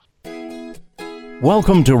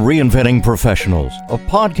Welcome to Reinventing Professionals, a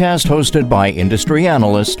podcast hosted by industry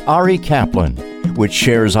analyst Ari Kaplan, which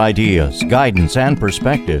shares ideas, guidance, and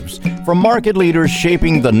perspectives from market leaders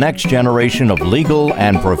shaping the next generation of legal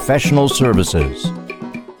and professional services.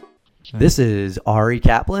 This is Ari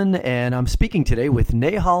Kaplan, and I'm speaking today with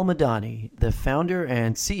Nehal Madani, the founder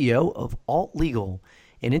and CEO of Alt Legal,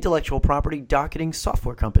 an intellectual property docketing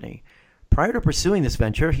software company. Prior to pursuing this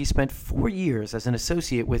venture, he spent 4 years as an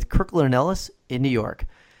associate with Kirkland & Ellis in New York.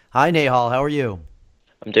 Hi, Nehal. How are you?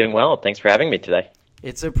 I'm doing well. Thanks for having me today.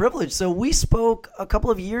 It's a privilege. So we spoke a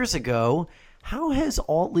couple of years ago. How has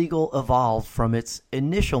Alt Legal evolved from its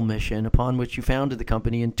initial mission upon which you founded the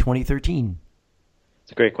company in 2013?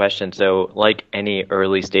 It's a great question. So like any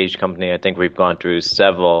early stage company, I think we've gone through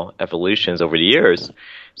several evolutions over the years.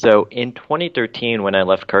 So in 2013, when I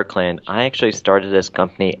left Kirkland, I actually started this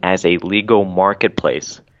company as a legal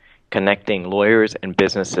marketplace, connecting lawyers and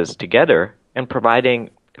businesses together and providing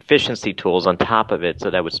efficiency tools on top of it so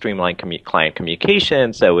that would streamline client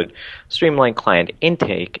communications, that would streamline client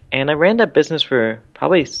intake. And I ran that business for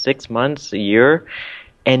probably 6 months, a year,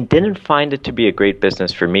 and didn't find it to be a great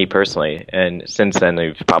business for me personally. And since then,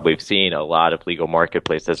 we've probably seen a lot of legal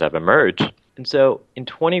marketplaces have emerged. And so in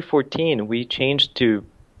 2014, we changed to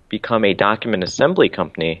become a document assembly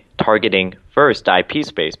company targeting first the IP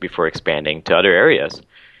space before expanding to other areas.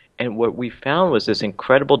 And what we found was this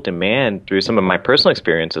incredible demand through some of my personal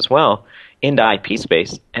experience as well in the IP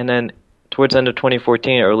space. And then towards the end of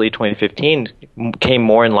 2014, early 2015, came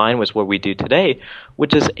more in line with what we do today,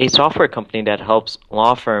 which is a software company that helps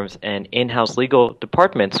law firms and in-house legal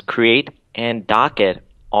departments create and docket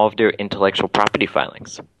all of their intellectual property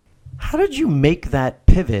filings. How did you make that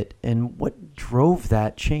pivot, and what drove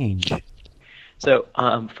that change? So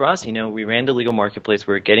for us, we ran the legal marketplace.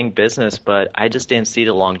 We were getting business, but I just didn't see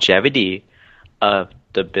the longevity of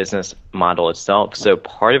the business model itself. So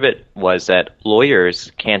part of it was that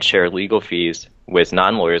lawyers can't share legal fees with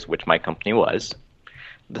non-lawyers, which my company was.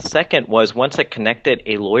 The second was once I connected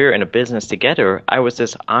a lawyer and a business together, I was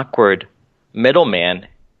this awkward middleman,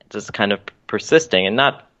 just kind of persisting and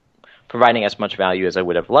not providing as much value as I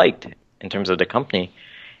would have liked in terms of the company.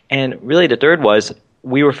 And really the third was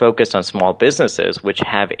we were focused on small businesses, which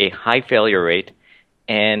have a high failure rate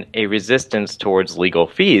and a resistance towards legal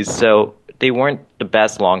fees. So they weren't the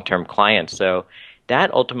best long-term clients. So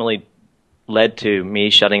that ultimately led to me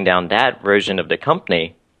shutting down that version of the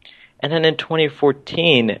company. And then in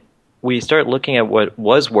 2014, we started looking at what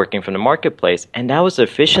was working from the marketplace, and that was the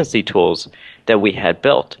efficiency tools that we had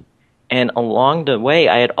built. And along the way,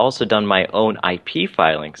 I had also done my own IP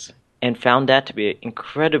filings and found that to be an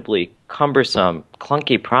incredibly cumbersome,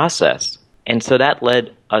 clunky process. And so that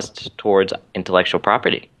led us towards intellectual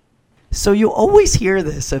property. So you always hear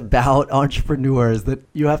this about entrepreneurs, that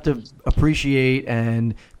you have to appreciate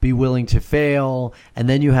and be willing to fail, and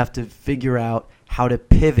then you have to figure out how to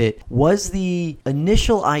pivot. Was the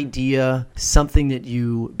initial idea something that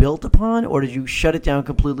you built upon, or did you shut it down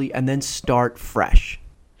completely and then start fresh?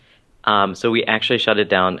 So we actually shut it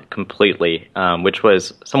down completely, which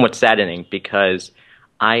was somewhat saddening because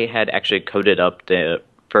I had actually coded up the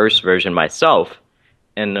first version myself.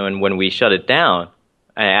 And then when we shut it down,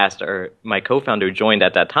 I asked my co-founder who joined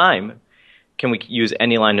at that time, can we use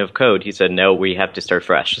any line of code? He said, no, we have to start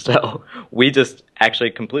fresh. So we just actually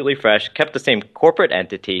completely fresh, kept the same corporate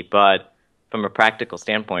entity, but from a practical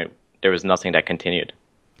standpoint, there was nothing that continued.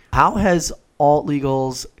 How has Alt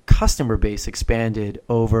Legal's customer base expanded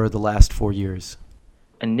over the last 4 years?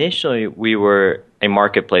 Initially, we were a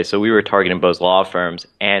marketplace, so we were targeting both law firms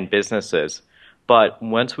and businesses. But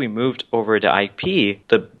once we moved over to IP,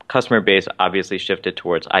 the customer base obviously shifted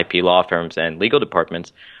towards IP law firms and legal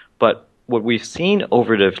departments. But what we've seen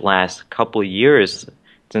over the last couple of years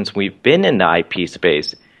since we've been in the IP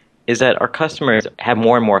space is that our customers have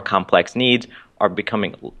more and more complex needs, are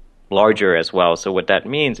becoming larger as well. So what that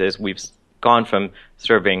means is we've gone from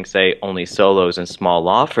serving, say, only solos and small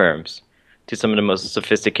law firms to some of the most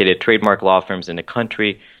sophisticated trademark law firms in the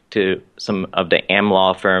country, to some of the AM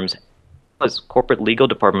law firms, as corporate legal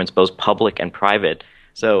departments, both public and private.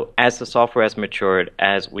 So as the software has matured,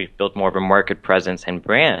 as we've built more of a market presence and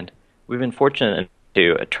brand, we've been fortunate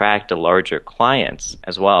to attract the larger clients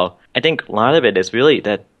as well. I think a lot of it is really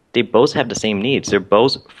that they both have the same needs. They're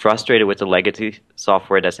both frustrated with the legacy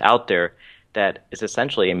software that's out there that is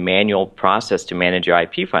essentially a manual process to manage your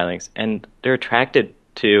IP filings. And they're attracted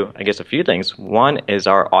to, I guess, a few things. One is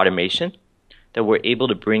our automation, that we're able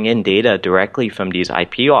to bring in data directly from these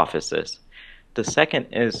IP offices. The second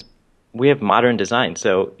is we have modern design.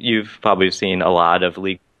 So you've probably seen a lot of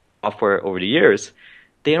legal software over the years.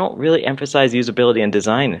 They don't really emphasize usability and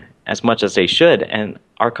design as much as they should. And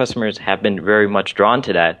our customers have been very much drawn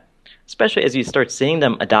to that, especially as you start seeing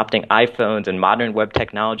them adopting iPhones and modern web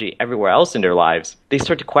technology everywhere else in their lives. They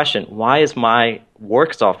start to question, why is my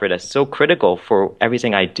work software that's so critical for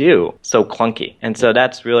everything I do so clunky? And so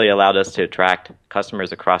that's really allowed us to attract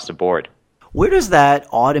customers across the board. Where does that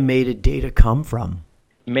automated data come from?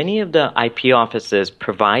 Many of the IP offices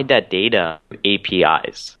provide that data through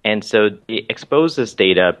APIs. And so they expose this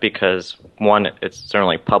data because, one, it's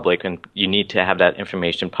certainly public, and you need to have that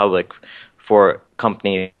information public for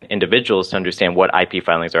company individuals to understand what IP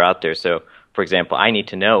filings are out there. So, for example, I need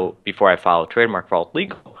to know before I file a trademark for Alt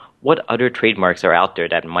Legal what other trademarks are out there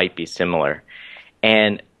that might be similar.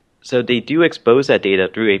 And so they do expose that data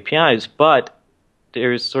through APIs, but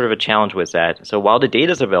there's sort of a challenge with that. So while the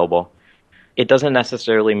data is available, it doesn't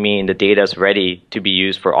necessarily mean the data is ready to be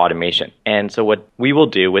used for automation. And so what we will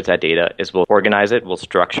do with that data is we'll organize it, we'll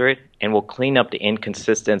structure it, and we'll clean up the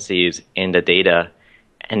inconsistencies in the data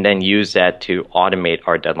and then use that to automate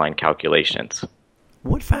our deadline calculations.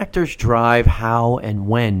 What factors drive how and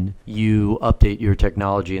when you update your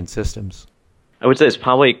technology and systems? I would say it's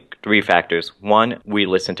probably three factors. One, we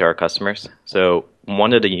listen to our customers. So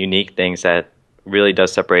one of the unique things that really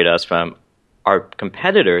does separate us from our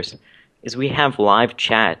competitors is we have live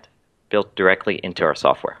chat built directly into our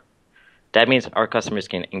software. That means our customers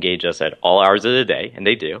can engage us at all hours of the day, and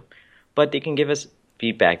they do, but they can give us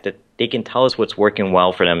feedback, that they can tell us what's working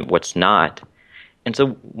well for them, what's not. And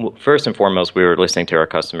so first and foremost, we were listening to our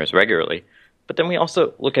customers regularly, but then we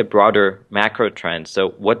also look at broader macro trends. So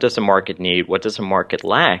what does the market need? What does the market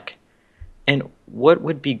lack? And what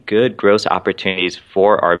would be good growth opportunities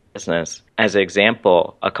for our business? As an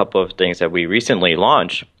example, a couple of things that we recently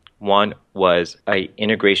launched. One was an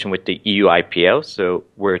integration with the EU IPO. So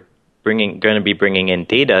we're going to be bringing in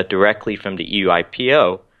data directly from the EU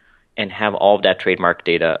IPO and have all of that trademark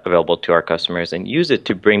data available to our customers and use it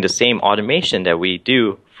to bring the same automation that we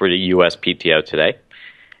do for the US PTO today.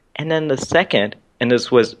 And then the second, and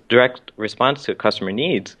this was direct response to customer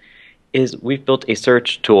needs, is we've built a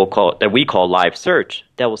search tool that we call Live Search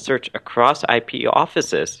that will search across IP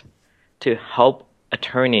offices to help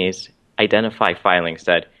attorneys identify filings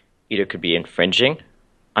that either could be infringing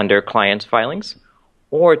on their clients' filings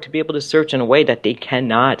or to be able to search in a way that they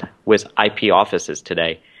cannot with IP offices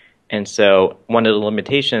today. And so one of the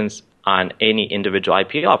limitations on any individual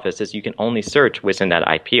IP office is you can only search within that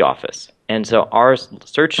IP office. And so our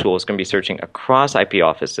search tool is going to be searching across IP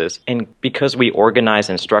offices. And because we organize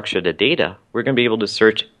and structure the data, we're going to be able to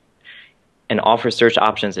search and offer search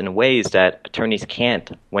options in ways that attorneys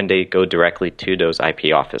can't when they go directly to those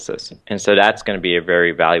IP offices. And so that's going to be a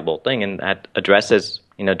very valuable thing, and that addresses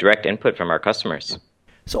direct input from our customers.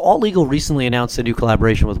 So Alt Legal recently announced a new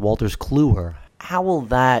collaboration with Wolters Kluwer. How will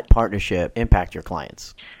that partnership impact your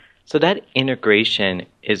clients? So that integration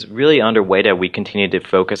is really underway, that we continue to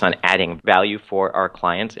focus on adding value for our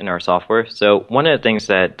clients in our software. So one of the things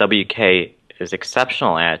that WK is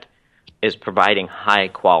exceptional at is providing high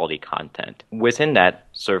quality content. Within that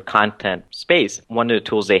sort of content space, one of the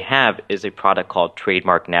tools they have is a product called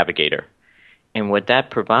Trademark Navigator. And what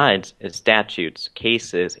that provides is statutes,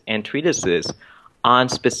 cases, and treatises on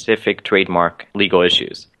specific trademark legal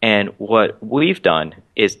issues. And what we've done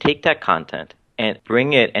is take that content and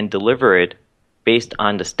bring it and deliver it based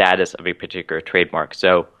on the status of a particular trademark.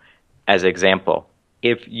 So, as an example,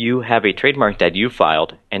 if you have a trademark that you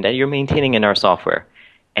filed and that you're maintaining in our software,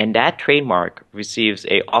 and that trademark receives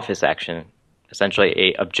a office action, essentially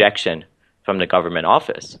a objection from the government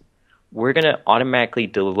office, we're going to automatically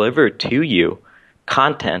deliver to you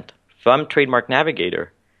content from Trademark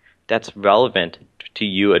Navigator that's relevant to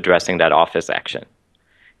you addressing that office action.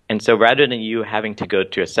 And so rather than you having to go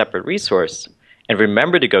to a separate resource and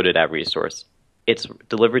remember to go to that resource, it's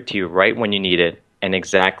delivered to you right when you need it and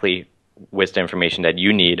exactly with the information that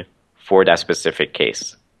you need for that specific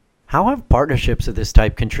case. How have partnerships of this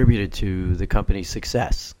type contributed to the company's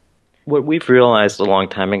success? What we've realized a long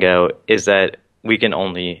time ago is that we can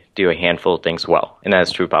only do a handful of things well, and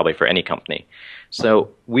that's true probably for any company. So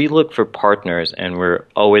we look for partners, and we're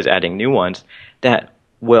always adding new ones that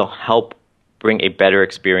will help bring a better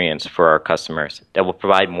experience for our customers, that will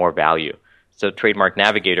provide more value. So Trademark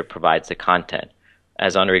Navigator provides the content.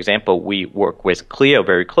 As under example, we work with Clio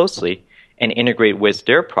very closely and integrate with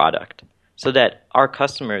their product so that our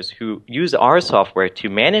customers who use our software to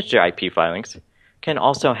manage their IP filings can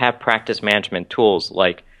also have practice management tools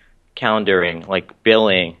like calendaring, like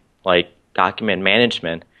billing, like document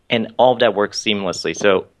management, and all of that works seamlessly.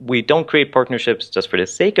 So we don't create partnerships just for the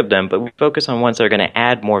sake of them, but we focus on ones that are going to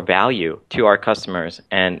add more value to our customers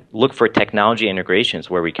and look for technology integrations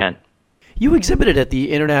where we can. You exhibited at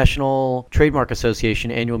the International Trademark Association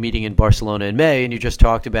annual meeting in Barcelona in May, and you just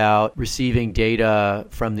talked about receiving data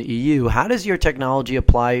from the EU. How does your technology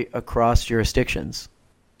apply across jurisdictions?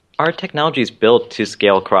 Our technology is built to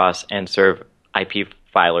scale across and serve IP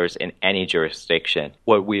filers in any jurisdiction.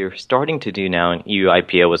 What we're starting to do now, and EU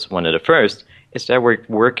IPO was one of the first, is that we're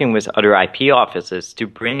working with other IP offices to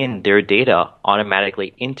bring in their data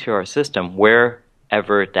automatically into our system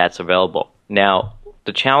wherever that's available. Now,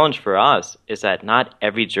 the challenge for us is that not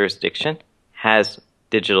every jurisdiction has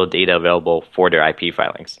digital data available for their IP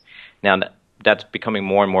filings. Now, that's becoming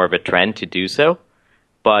more and more of a trend to do so,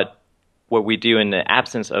 but what we do in the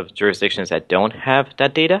absence of jurisdictions that don't have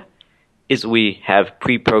that data is we have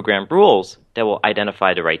pre-programmed rules that will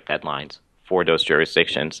identify the right deadlines for those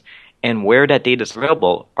jurisdictions. And where that data is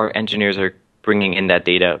available, our engineers are bringing in that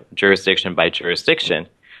data jurisdiction by jurisdiction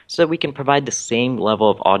so that we can provide the same level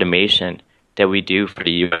of automation that we do for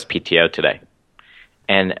the USPTO today.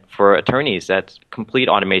 And for attorneys, that's complete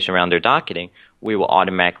automation around their docketing. We will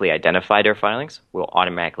automatically identify their filings, we'll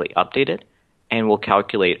automatically update it, and we'll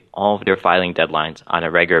calculate all of their filing deadlines on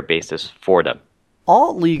a regular basis for them.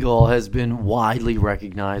 Alt Legal has been widely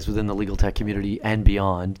recognized within the legal tech community and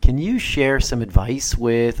beyond. Can you share some advice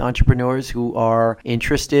with entrepreneurs who are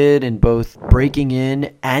interested in both breaking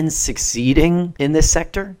in and succeeding in this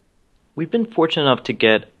sector? We've been fortunate enough to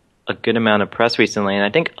get a good amount of press recently, and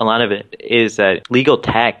I think a lot of it is that legal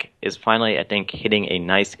tech is finally, I think, hitting a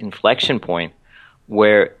nice inflection point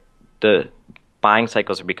where the buying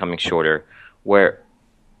cycles are becoming shorter, where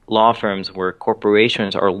law firms, where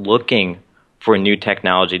corporations are looking for new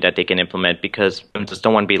technology that they can implement because they just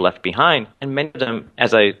don't want to be left behind. And many of them,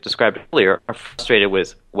 as I described earlier, are frustrated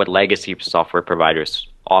with what legacy software providers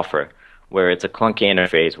offer, where it's a clunky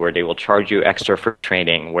interface, where they will charge you extra for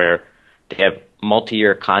training, where they have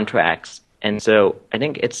multi-year contracts. And so I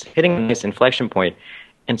think it's hitting a nice inflection point.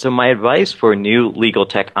 And so my advice for new legal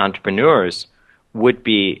tech entrepreneurs would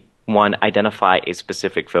be, one, identify a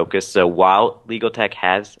specific focus. So while legal tech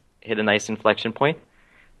has hit a nice inflection point,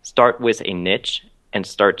 start with a niche and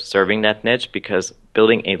start serving that niche, because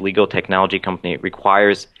building a legal technology company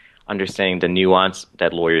requires understanding the nuance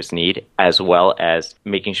that lawyers need, as well as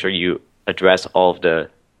making sure you address all of the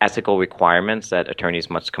ethical requirements that attorneys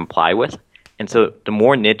must comply with. And so the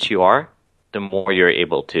more niche you are, the more you're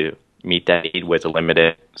able to meet that need with a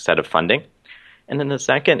limited set of funding. And then the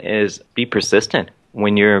second is be persistent.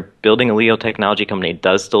 When you're building a legal technology company, it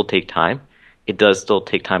does still take time. It does still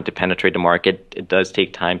take time to penetrate the market. It does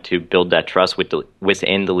take time to build that trust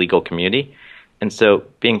within the legal community. And so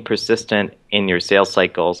being persistent in your sales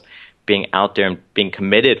cycles, being out there and being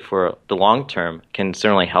committed for the long term can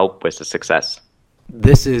certainly help with the success.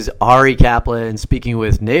 This is Ari Kaplan speaking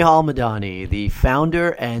with Nehal Madani, the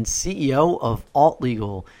founder and CEO of Alt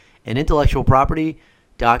Legal, an intellectual property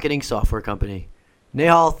docketing software company.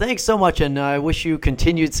 Nehal, thanks so much, and I wish you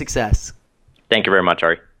continued success. Thank you very much,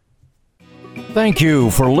 Ari. Thank you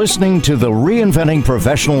for listening to the Reinventing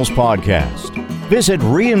Professionals podcast. Visit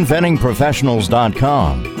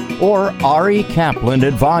reinventingprofessionals.com or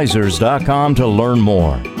arikaplanadvisors.com to learn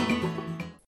more.